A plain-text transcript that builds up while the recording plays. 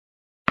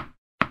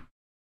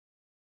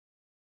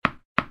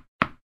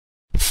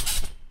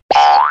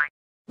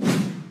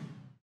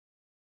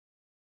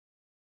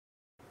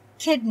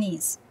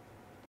kidneys.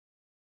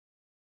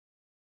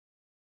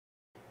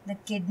 The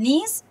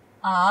kidneys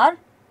are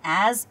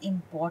as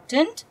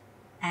important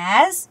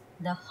as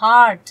the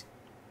heart.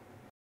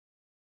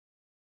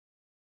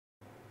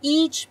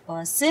 Each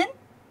person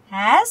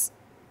has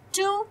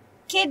 2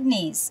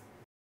 kidneys.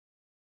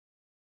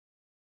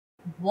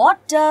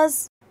 What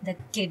does the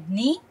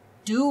kidney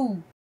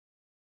do?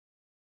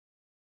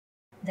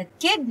 The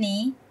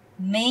kidney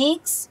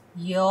makes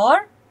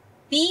your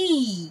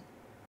pee.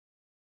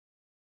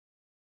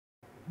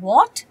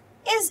 What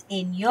is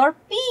in your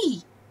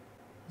pee?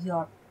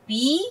 Your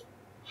pee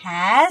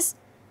has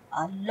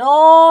a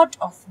lot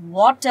of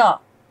water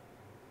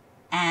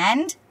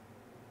and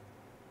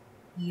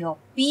your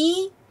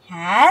pee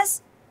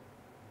has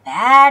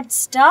bad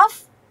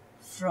stuff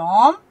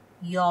from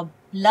your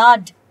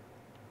blood.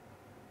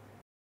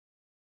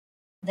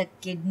 The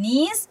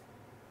kidneys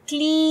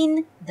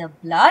clean the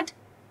blood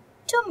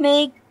to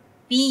make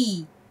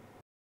pee.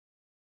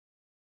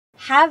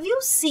 Have you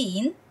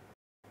seen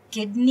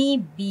kidney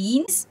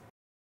beans?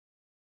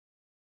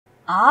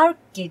 Our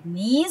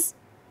kidneys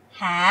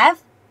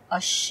have a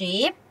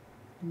shape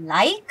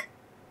like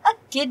a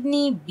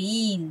kidney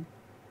bean.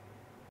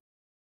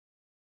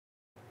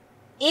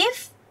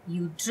 If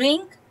you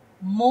drink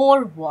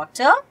more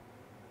water,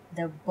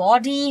 the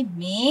body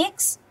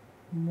makes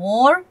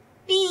more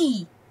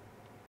pee.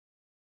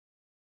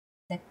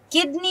 The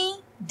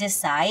kidney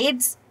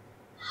decides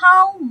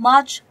how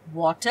much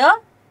water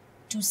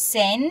to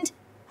send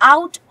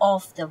out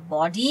of the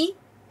body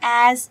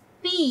as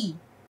pee.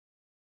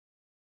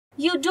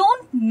 You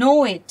don't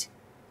know it,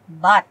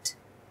 but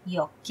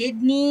your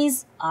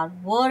kidneys are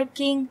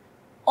working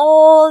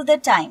all the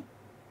time.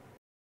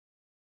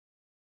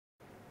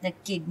 The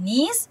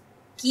kidneys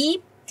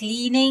keep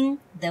cleaning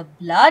the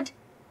blood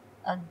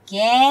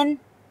again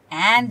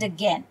and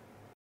again.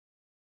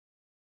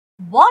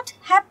 What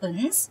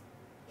happens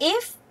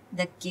if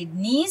the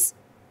kidneys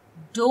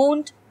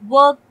don't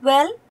work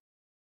well?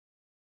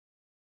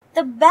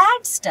 The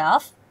bad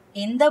stuff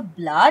in the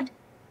blood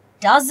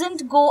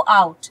doesn't go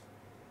out.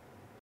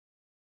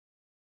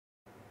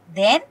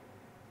 Then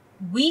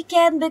we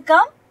can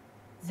become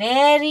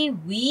very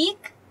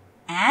weak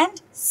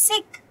and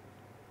sick.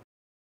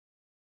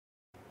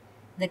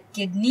 The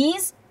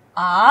kidneys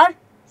are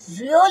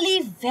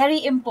really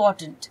very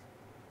important.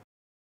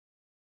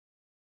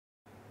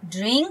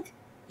 Drink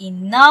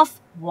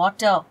enough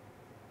water.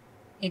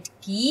 It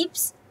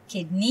keeps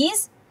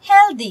kidneys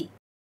healthy.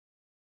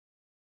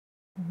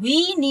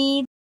 We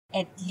need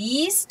at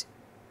least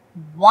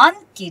 1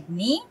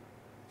 kidney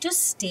to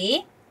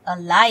stay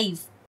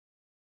alive.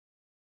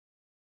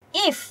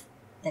 If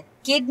the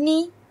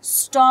kidney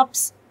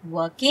stops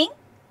working,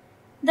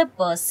 the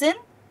person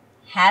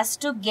has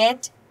to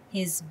get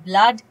his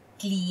blood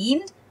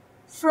cleaned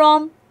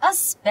from a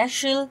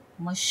special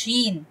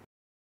machine.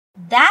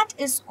 That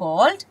is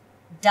called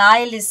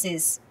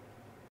dialysis.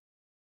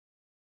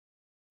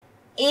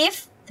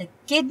 If the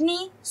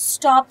kidney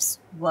stops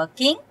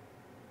working,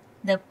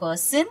 the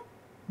person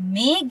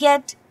may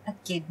get a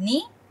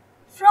kidney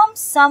from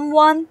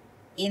someone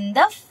in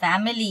the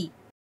family.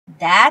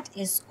 That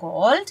is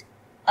called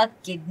a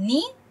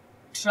kidney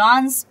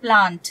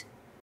transplant.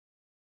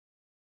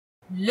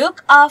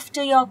 Look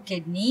after your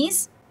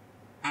kidneys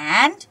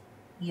and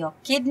your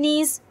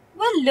kidneys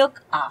will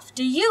look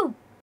after you.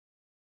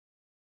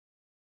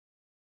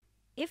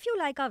 If you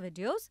like our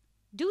videos,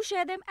 do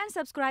share them and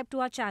subscribe to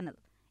our channel.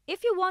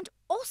 If you want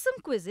awesome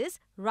quizzes,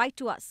 write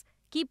to us.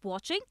 Keep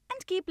watching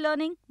and keep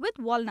learning with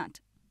Walnut.